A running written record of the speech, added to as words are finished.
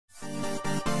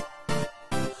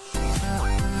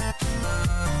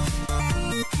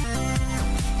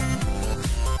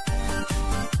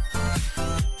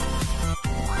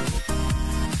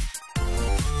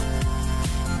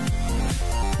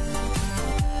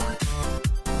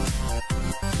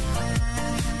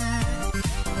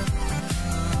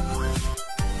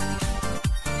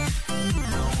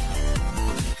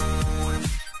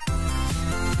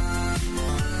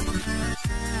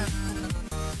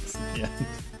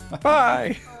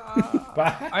Bye.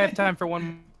 Bye. I have time for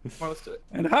one more. Let's do it.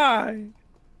 And hi.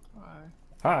 Bye.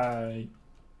 Hi.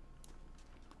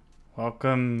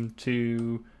 Welcome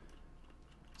to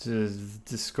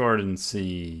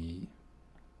Discordancy.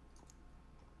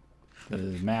 The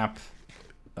map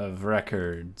of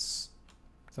records.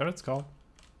 Is that what it's called?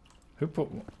 Who put...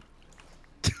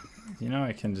 You know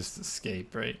I can just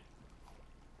escape, right?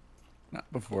 Not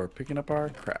before picking up our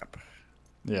crap.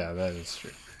 Yeah, that is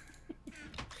true.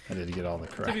 I did get all the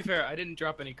crap. To be fair, I didn't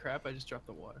drop any crap. I just dropped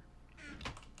the water.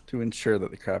 To ensure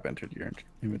that the crap entered your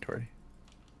inventory.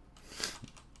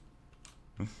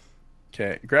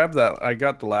 Okay, grab that. I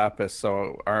got the lapis,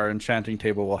 so our enchanting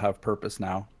table will have purpose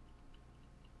now.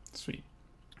 Sweet.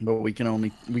 But we can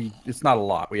only... It's not a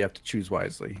lot. We have to choose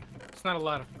wisely. It's not a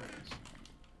lot of purpose.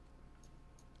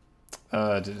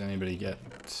 Did anybody get...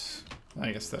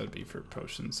 I guess that would be for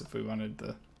potions if we wanted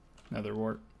the nether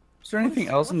wart. Is there anything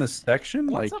else in this section?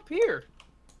 What's up here?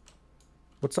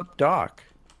 What's up, Doc?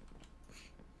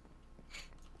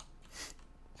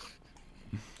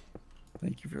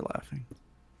 Thank you for laughing.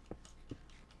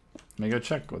 Let me go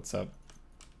check what's up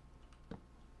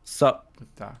Sup?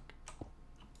 with Doc.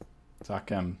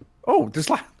 Doc M. Oh, there's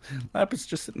lapis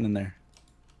just sitting in there.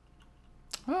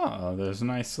 Oh, there's a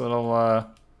nice little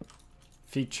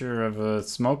feature of a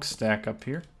smokestack up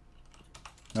here.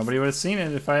 Nobody would have seen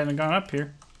it if I hadn't gone up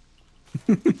here.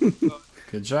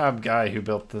 Good job, guy who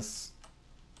built this.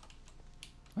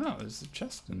 Oh, there's a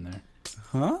chest in there.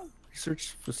 Huh?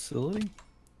 Research facility?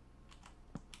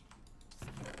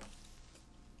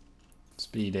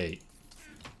 Speed 8.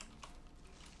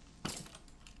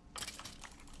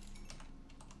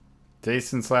 Days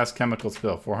since last chemical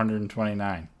spill,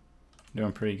 429.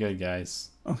 Doing pretty good, guys.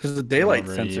 Oh, there's a daylight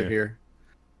Over a sensor year. here.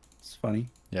 It's funny.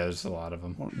 Yeah, there's a lot of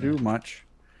them. Won't do much.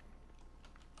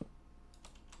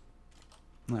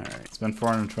 Alright, It's been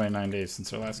 429 days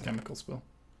since our last chemical spill.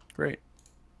 great.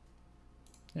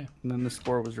 Yeah. And then the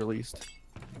score was released.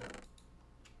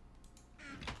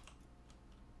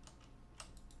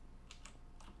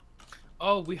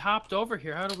 Oh, we hopped over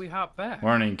here. How do we hop back?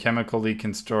 Warning, chemical leak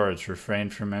in storage. Refrain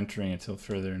from entering until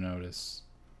further notice.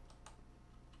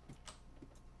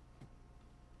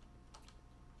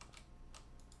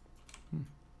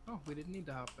 Oh, we didn't need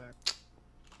to hop back.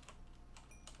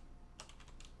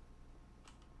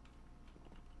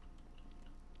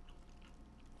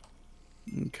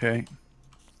 Okay.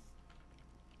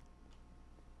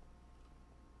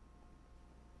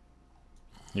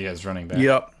 You guys running back?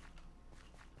 Yep.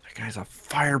 That guy's a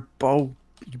fire bow.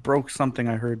 He broke something,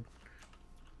 I heard.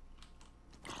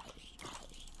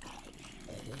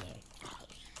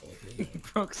 He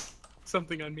broke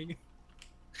something on me.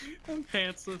 I'm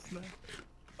pantsless now.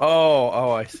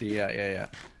 Oh, I see. Yeah.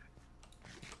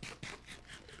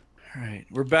 All right,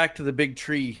 we're back to the big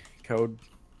tree code.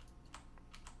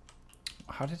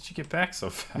 How did you get back so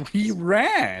fast? We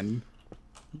ran.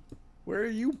 Where are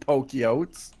you,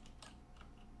 Pokey-Oats?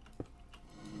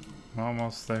 I'm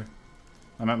almost there.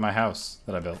 I'm at my house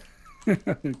that I built.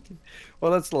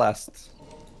 Well, that's the last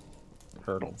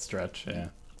hurdle. Stretch, yeah.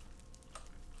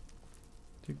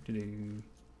 Doo-doo-doo.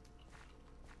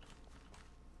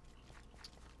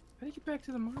 How do you get back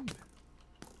to the monument?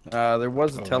 There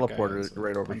was a Oh, that guy teleporter has a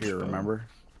right over punch here, bowl. remember?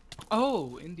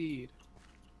 Oh, indeed.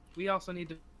 We also need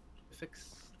to fix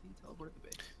the teleporter at the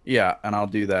base. Yeah, and I'll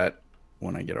do that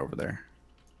when I get over there.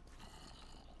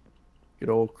 Good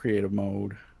old creative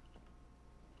mode.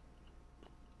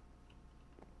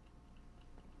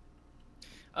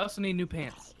 I also need new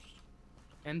pants.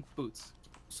 And boots.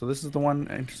 So this is the one,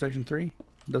 intersection 3?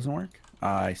 Doesn't work?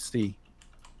 I see.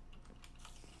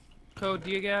 Code,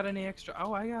 do you got any extra?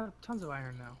 Oh, I got tons of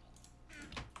iron now.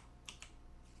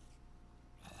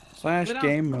 Slash Lay down.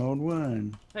 game mode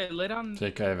 1. Hey, lay down.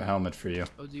 Jake, I have a helmet for you.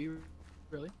 Oh, do you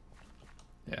really?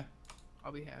 Yeah.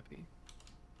 I'll be happy.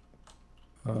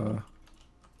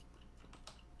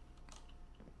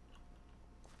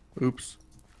 Oops.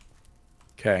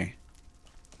 Okay.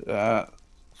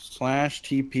 Slash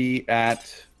TP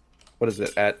at, what is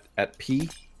it? At P?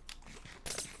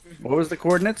 What was the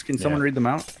coordinates? Can someone Yeah. read them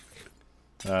out?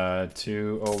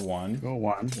 201,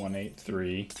 201,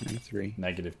 183, 93.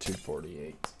 negative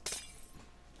 248.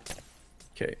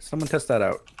 Okay, someone test that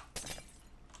out.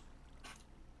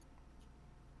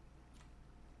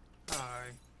 Hi.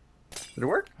 Did it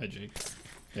work? Hi, Jake.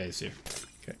 Yeah, he's here.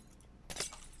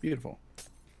 Beautiful.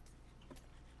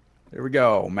 There we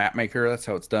go. Map maker, that's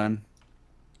how it's done.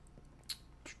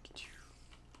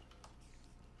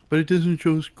 But it doesn't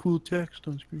show us cool text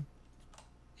on screen.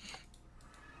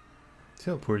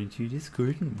 Teleporting to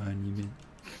Discord monument.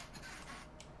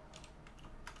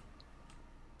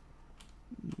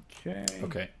 Okay.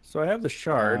 Okay. So I have the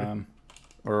shard Um,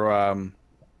 or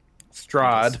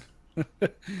Strahd.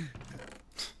 The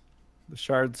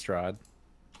shard Strahd.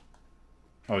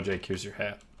 oh, Jake, here's your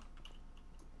hat.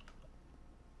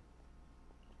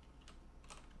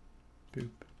 Boop.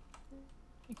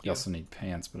 Thank You also need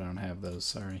pants, but I don't have those.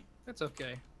 Sorry. That's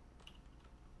okay.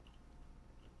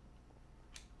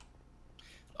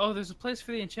 Oh, there's a place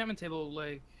for the enchantment table,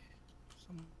 like.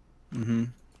 Mm-hmm.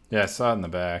 Yeah, I saw it in the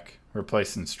back. We're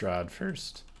placing Strahd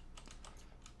first.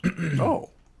 Oh.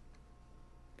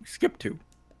 Skip 2.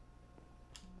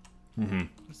 Mm-hmm.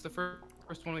 It's the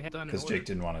first one we had done. Because Jake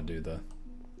didn't want to do the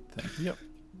thing. Yep.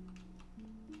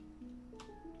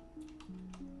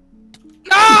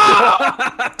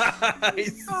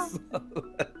 Nice!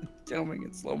 Filming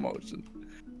in slow motion.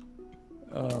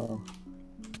 Oh.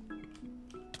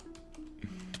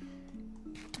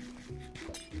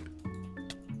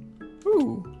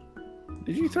 Ooh.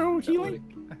 Did you throw healing?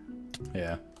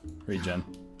 Yeah. Regen.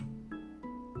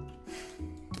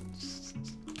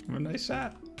 What a nice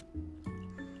shot.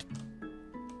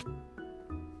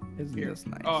 Isn't this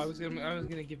nice? Oh, I was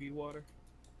gonna give you water.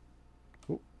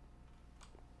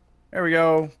 There we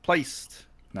go. Placed.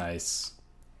 Nice.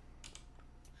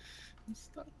 I'm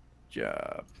stuck.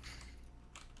 Job.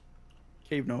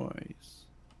 Cave noise.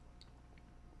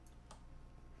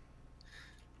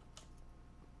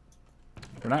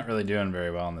 We're not really doing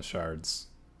very well on the shards.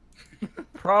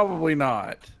 Probably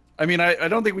not. I mean, I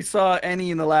don't think we saw any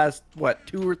in the last, what,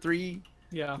 2 or 3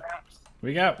 Yeah. maps?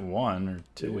 We got 1 or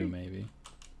 2, Did we? maybe.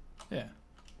 Yeah.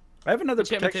 I have another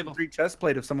Enchantment protection table. 3 chest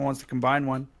plate if someone wants to combine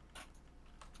one.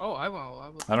 Oh, I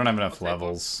will. I don't have I'll enough take one.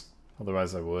 levels.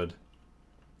 Otherwise, I would.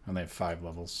 I only have 5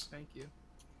 levels. Thank you.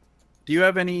 Do you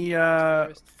have any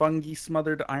fungi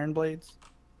smothered iron blades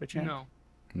by chance? No.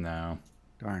 No.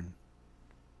 Darn.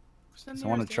 Send So the I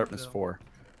wanted rest sharpness Anvil. 4.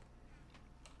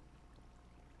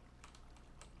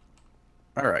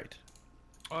 Alright.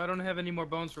 Oh, I don't have any more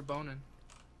bones for boning.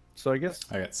 So I guess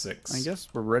I got 6.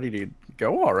 we're ready to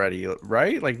go already,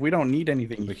 right? Like we don't need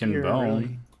anything We can here, bone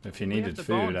really. if you We have needed to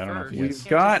food. bone I don't know if first. you We've guys... Can't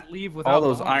got just leave without all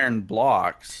those boning. iron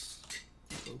blocks.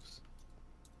 Oops.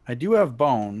 I do have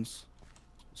bones.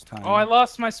 This time. Oh, I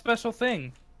lost my special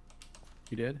thing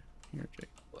You did? Here, Jake.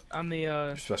 on the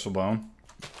Your special bone?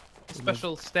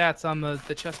 special stats on the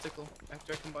chesticle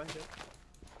after I combined it.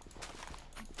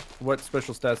 What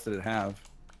special stats did it have?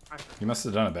 I forgot. You must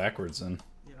have done it backwards then.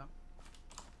 Yeah.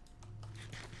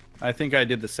 I think I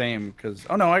did the same because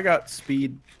oh no, I got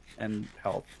speed and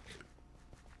health.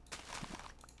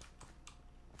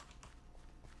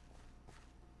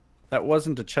 That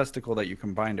wasn't a chesticle that you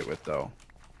combined it with though.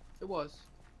 It was.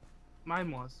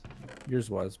 Mine was. Yours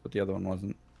was, but the other one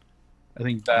wasn't. I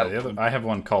think Yeah, that. the other, I have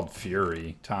one called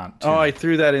Fury. Taunt. Oh, I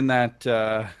threw that in that.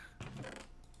 I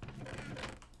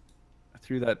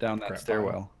threw that down that Crap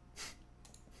stairwell.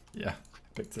 Yeah,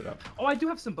 picked it up. Oh, I do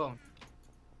have some bone.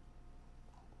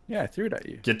 Yeah, I threw it at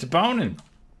you. Get to boning.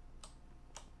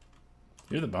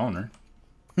 You're the boner.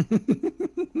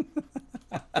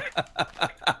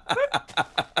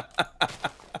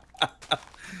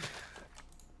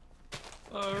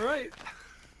 All right.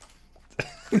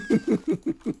 Is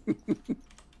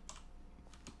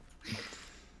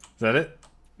that it?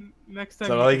 Next Is time.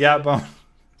 that all you got, boner?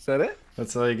 Is that it?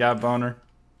 That's all you got, boner?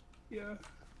 Yeah.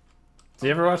 Do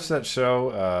you ever watch that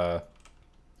show?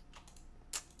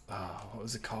 What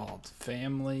was it called?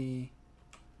 Family.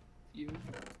 You.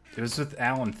 It was with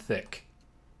Alan Thicke.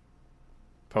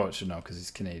 Poet should know because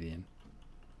he's Canadian.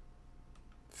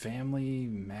 Family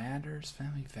Matters,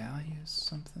 Family Values,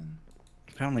 something.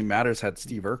 Family Matters had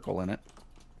Steve Urkel in it.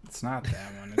 It's not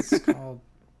that one. It's called.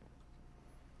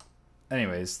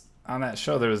 Anyways, on that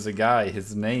show there was a guy.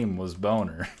 His name was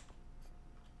Boner.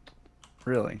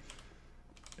 Really?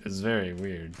 It was very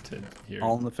weird to hear.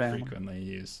 All in the Family? Frequently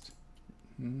used.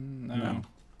 No. No.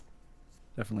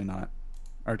 Definitely not.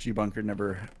 Archie Bunker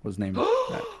never was named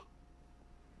that.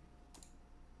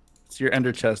 It's your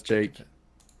ender chest, Jake.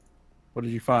 What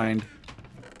did you find?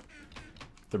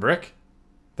 The brick.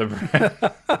 The brick.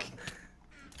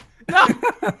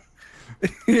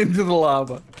 Into the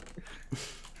lava.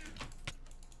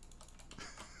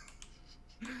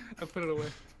 I put it away.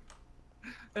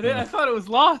 I thought it was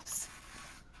lost.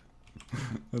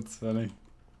 That's funny.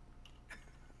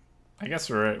 I guess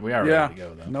we are Yeah. ready to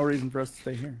go though. No reason for us to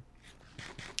stay here.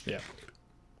 Yeah.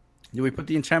 Do we put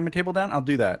the enchantment table down? I'll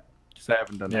do that. Because I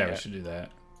haven't done Yeah, that we yet. should do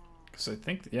that. Because I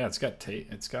think it's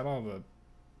got all the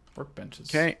workbenches.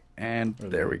 Okay, and Or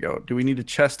there the- we go. Do we need a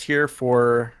chest here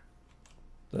for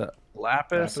the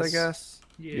lapis, I Lapis? guess?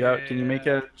 Yeah. Can you make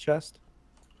a chest?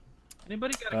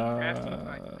 Anybody got a crafting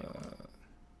knife?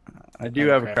 I do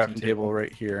have a crafting table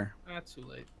right here. Not too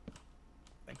late.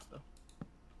 Thanks though.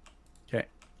 Okay.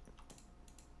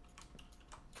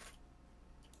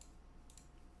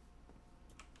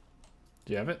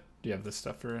 Do you have it? Do you have the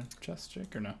stuff for a chest,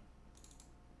 Jake, or no?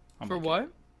 For what?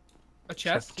 A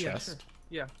chest? Yeah, chest. sure.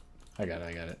 Yeah. I got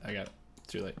it.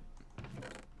 Too late.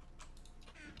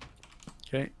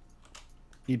 Okay.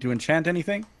 Need to enchant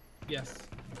anything? Yes.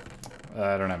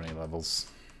 I don't have any levels.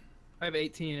 I have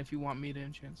 18 if you want me to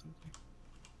enchant something.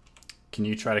 Can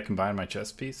you try to combine my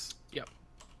chest piece? Yep.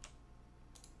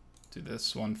 Do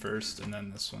this one first and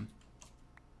then this one.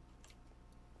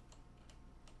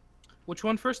 Which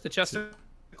one first? The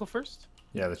chesticle first?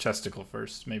 Yeah, the chesticle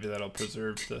first. Maybe that'll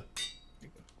preserve the...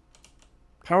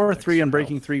 Power 3,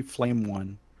 Unbreaking 3, Flame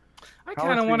 1. I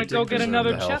kind of want to go get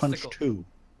another Punch chesticle. 2.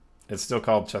 It's still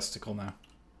called chesticle now.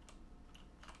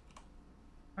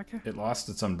 Okay. It lost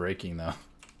its unbreaking though.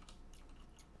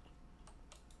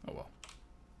 Oh well.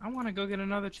 I want to go get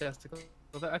another chesticle.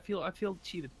 I feel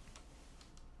cheated.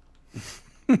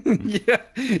 Yeah,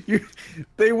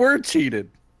 they were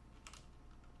cheated.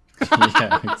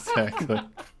 Yeah, exactly.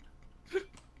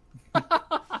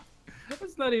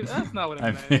 That's not what I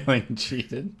I'm meant. feeling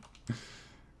cheated.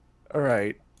 All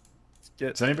right.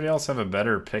 Does anybody else have a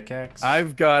better pickaxe?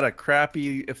 I've got a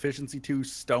crappy efficiency 2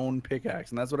 stone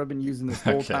pickaxe, and that's what I've been using this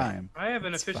whole time. I have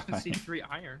an efficiency 3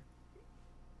 iron.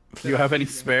 Do you have any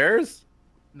spares?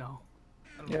 No.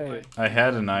 I don't know Yeah. why. I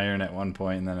had an iron at one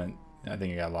point, and then I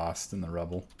think it got lost in the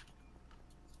rubble.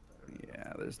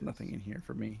 Yeah, there's nothing in here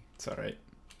for me. It's all right.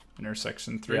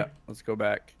 Intersection 3. Yeah, let's go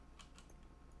back.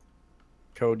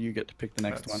 Code, you get to pick the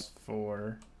next That's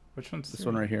 4. Which one's This 3?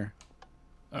 one right here.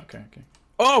 Okay.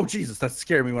 Oh, Jesus, that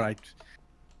scared me when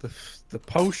the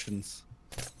potions.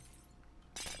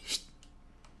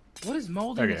 What is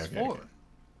molding this for? Okay.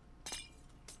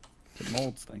 It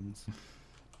molds things.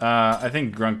 I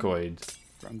think Grunkoid.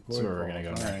 Grunkoid That's where we're gonna go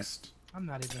balls. All right. next. I'm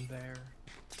not even there.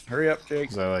 Hurry up, Jake.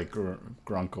 Because I like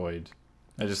Grunkoid.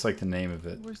 I just like the name of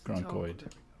it. Where's the Grunkoid. toe?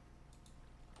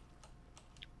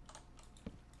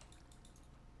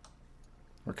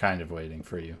 We're kind of waiting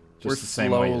for you. Just We're the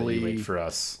same way that you slowly- wait for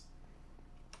us.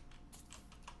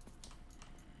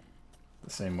 The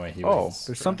same way he Oh, waits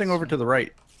there's for something us. over to the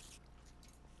right.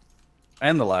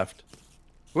 And the left.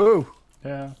 Woo!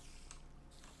 Yeah.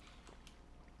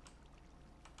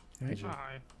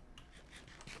 Hi.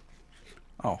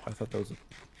 Oh, I thought that was a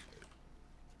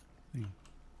thing.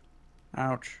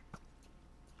 Ouch.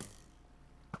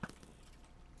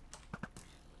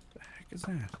 The heck is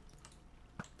that?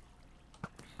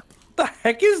 The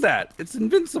heck is that? It's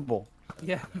invincible.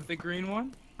 Yeah, the green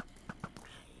one.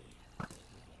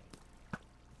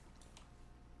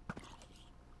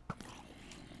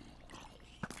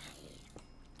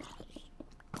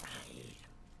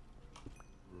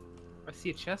 I see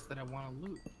a chest that I want to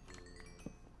loot,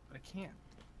 but I can't.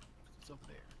 It's over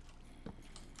there.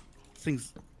 This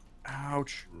thing's...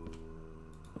 Ouch.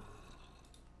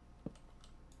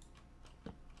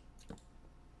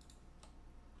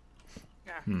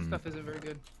 This stuff isn't very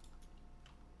good.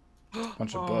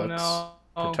 Bunch of Oh, books. no.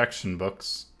 Protection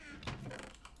books.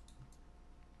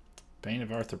 Bane of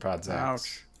Arthropods axe.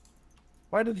 Ouch.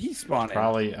 Why did he spawn in?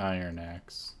 Probably Iron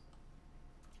Axe.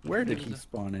 Where did he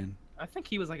spawn in? I think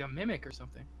he was like a mimic or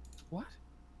something. What?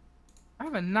 I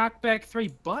have a knockback 3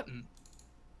 button.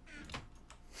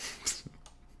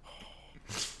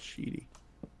 Cheaty.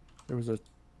 There was a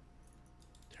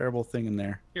terrible thing in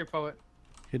there. Here, poet.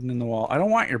 Hidden in the wall. I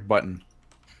don't want your button.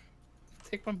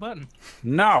 Take my button.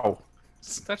 No!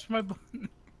 Touch my button.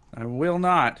 I will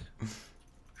not.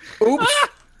 Oops!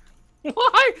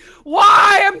 Why?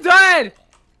 Why? I'm dead!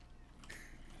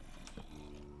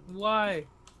 Why?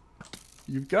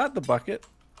 You've got the bucket.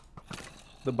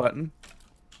 The button.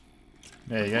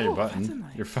 Yeah, you got your Oh, that's a button.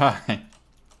 knife. You're fine.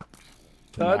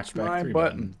 The Touch knockback my 3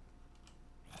 button.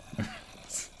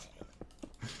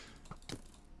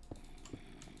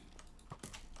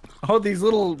 Oh, these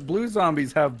little blue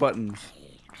zombies have buttons.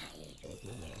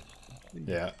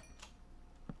 Yeah.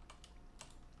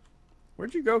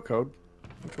 Where'd you go, Code?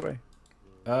 Which way?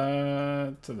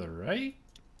 To the right?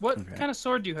 What Okay. kind of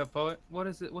sword do you have, poet? What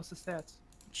is it? What's the stats?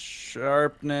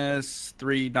 Sharpness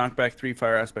 3, knockback 3,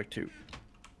 fire aspect 2.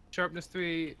 Sharpness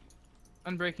 3,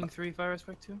 unbreaking 3, fire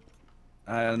aspect 2.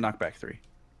 Knockback 3.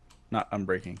 Not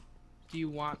unbreaking. Do you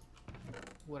want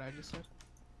what I just said?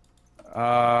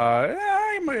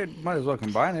 I might as well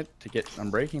combine it to get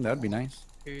unbreaking. That'd be nice.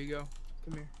 Here you go.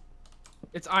 Come here.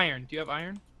 It's iron. Do you have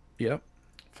iron? Yep.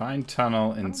 Find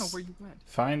tunnel I in. don't know where you went.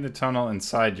 Find the tunnel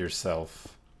inside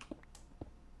yourself. What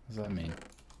does that mean?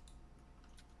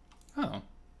 Oh,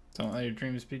 don't let your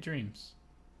dreams be dreams.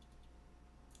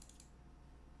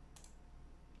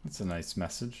 That's a nice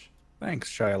message. Thanks,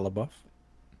 Shia LaBeouf.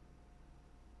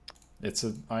 It's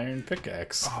an iron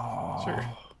pickaxe. Oh. Sure.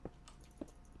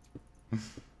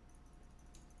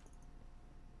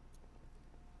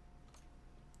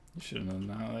 You should have known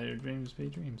how let your dreams be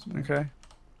dreams. Man. Okay.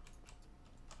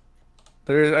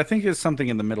 There, I think, is something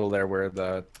in the middle there where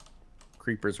the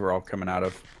creepers were all coming out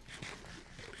of.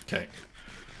 Okay.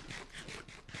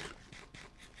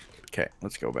 Okay,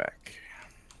 let's go back.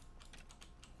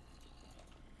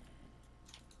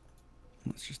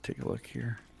 Let's just take a look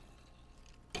here.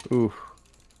 Ooh.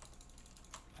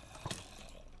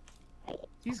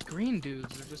 These green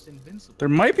dudes are just invincible. There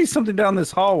might be something down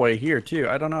this hallway here, too.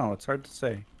 I don't know. It's hard to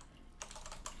say.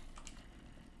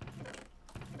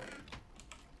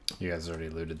 You guys already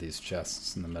looted these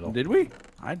chests in the middle. Did we?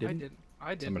 I didn't.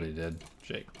 I didn't. Somebody did.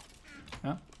 Jake.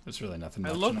 Oh, there's really nothing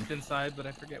much I in looked them. inside, but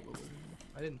I forget what was in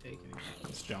there. I didn't take anything.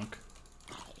 It's junk.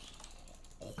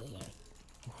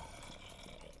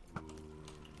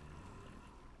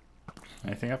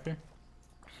 Anything up here?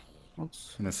 Well,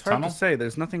 In this it's hard tunnel? to say.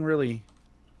 There's nothing really...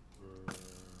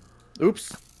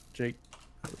 Oops. Jake.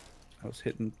 I was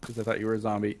hitting because I thought you were a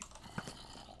zombie.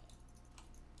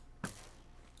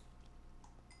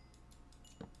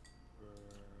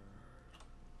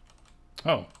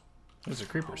 Oh, there's a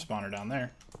creeper spawner down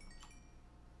there.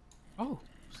 Oh,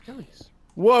 skellies.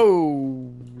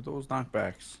 Whoa! Those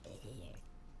knockbacks.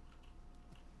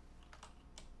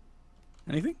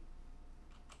 Anything?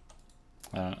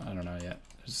 I don't know yet.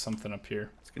 There's something up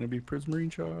here. It's gonna be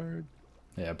Prismarine Shard.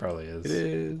 Yeah, it probably is. It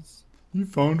is. You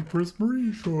found a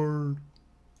Prismarine shard.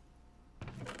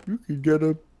 You could get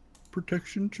a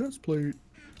protection chest plate.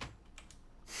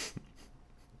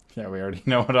 Yeah, we already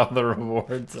know what all the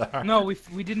rewards are. No,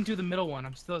 we didn't do the middle one.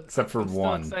 I'm still Except for I'm still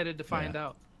one. excited to find Yeah.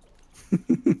 out.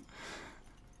 You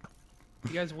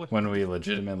guys would. When we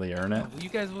legitimately earn it. You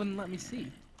guys wouldn't let me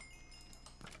see.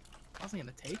 I wasn't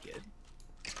gonna take it.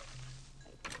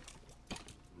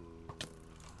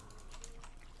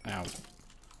 Ow.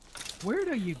 Where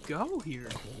do you go here?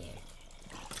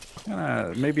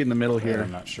 Maybe in the middle Here. here.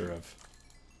 I'm not sure of.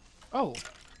 Oh,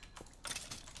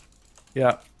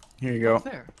 Yeah. Here you go. what's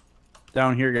there?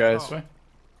 Down here, guys. This way?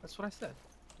 That's what I said.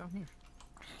 Down here.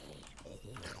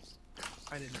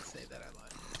 I didn't say that. I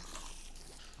lied.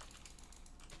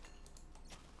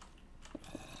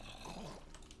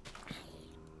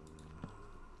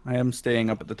 I am staying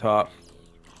up at the top.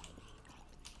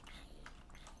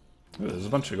 Ooh, there's a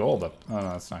bunch of gold up. Oh, no,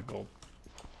 that's not gold.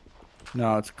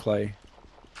 No, it's clay.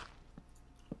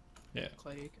 Yeah.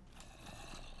 Clay.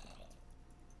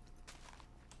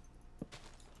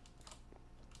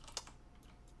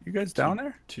 You guys down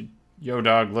there? Yo,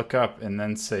 dog, look up and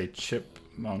then say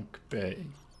Chipmunk Bay.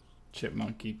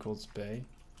 Chipmunk equals Bay.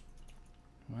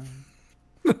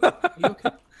 What? Are you okay?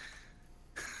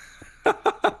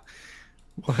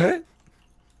 What?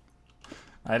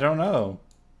 I don't know.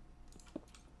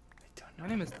 My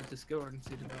name is the Discord and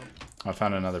see develop. I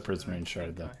found another Prismarine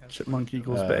shard, though. Chipmunk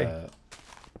equals Bay.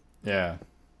 Yeah.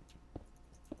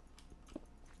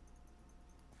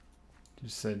 You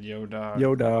said yo, dog.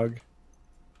 Yo, dog.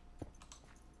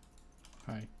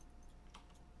 Hi.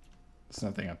 There's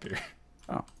nothing up here.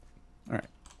 Oh. Alright.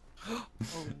 Oh,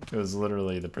 It was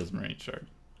literally the Prismarine shard.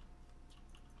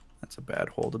 That's a bad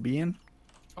hole to be in.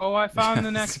 oh, I found the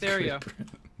It's next a area.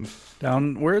 creeper.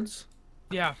 Downwards?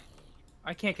 Yeah.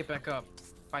 I can't get back up.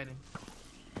 Fighting.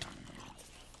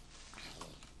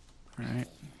 Alright.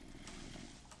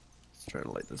 Let's try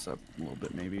to light this up a little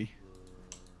bit, maybe.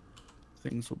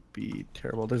 Things will be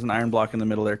terrible. There's an iron block in the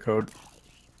middle there, Code.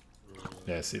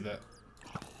 Yeah, I see that.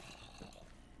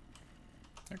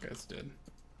 That guy's dead.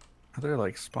 Are there,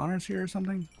 like, spawners here or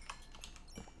something?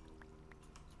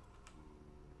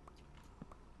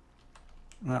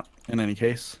 Well, in any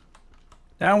case.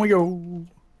 Down we go!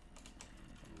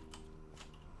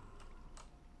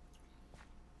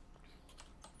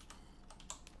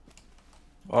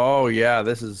 Oh, yeah,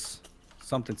 this is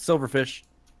something. Silverfish.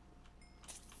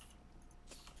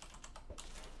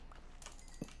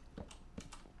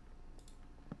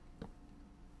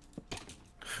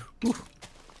 Ooh.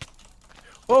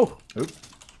 Oh! Oop.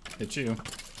 Hit you.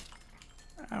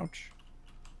 Ouch.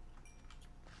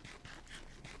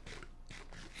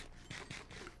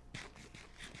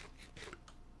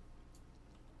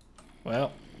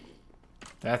 Well,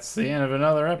 that's the end of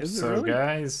another Is it episode, really?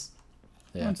 guys.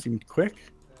 Yeah. That seemed quick.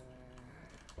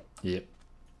 Yep.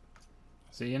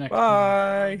 See you next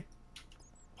Bye!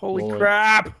 Holy Boy.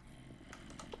 crap!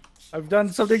 I've done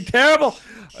something terrible!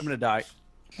 I'm gonna die.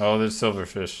 Oh, there's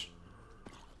silverfish.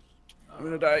 I'm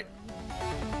gonna die.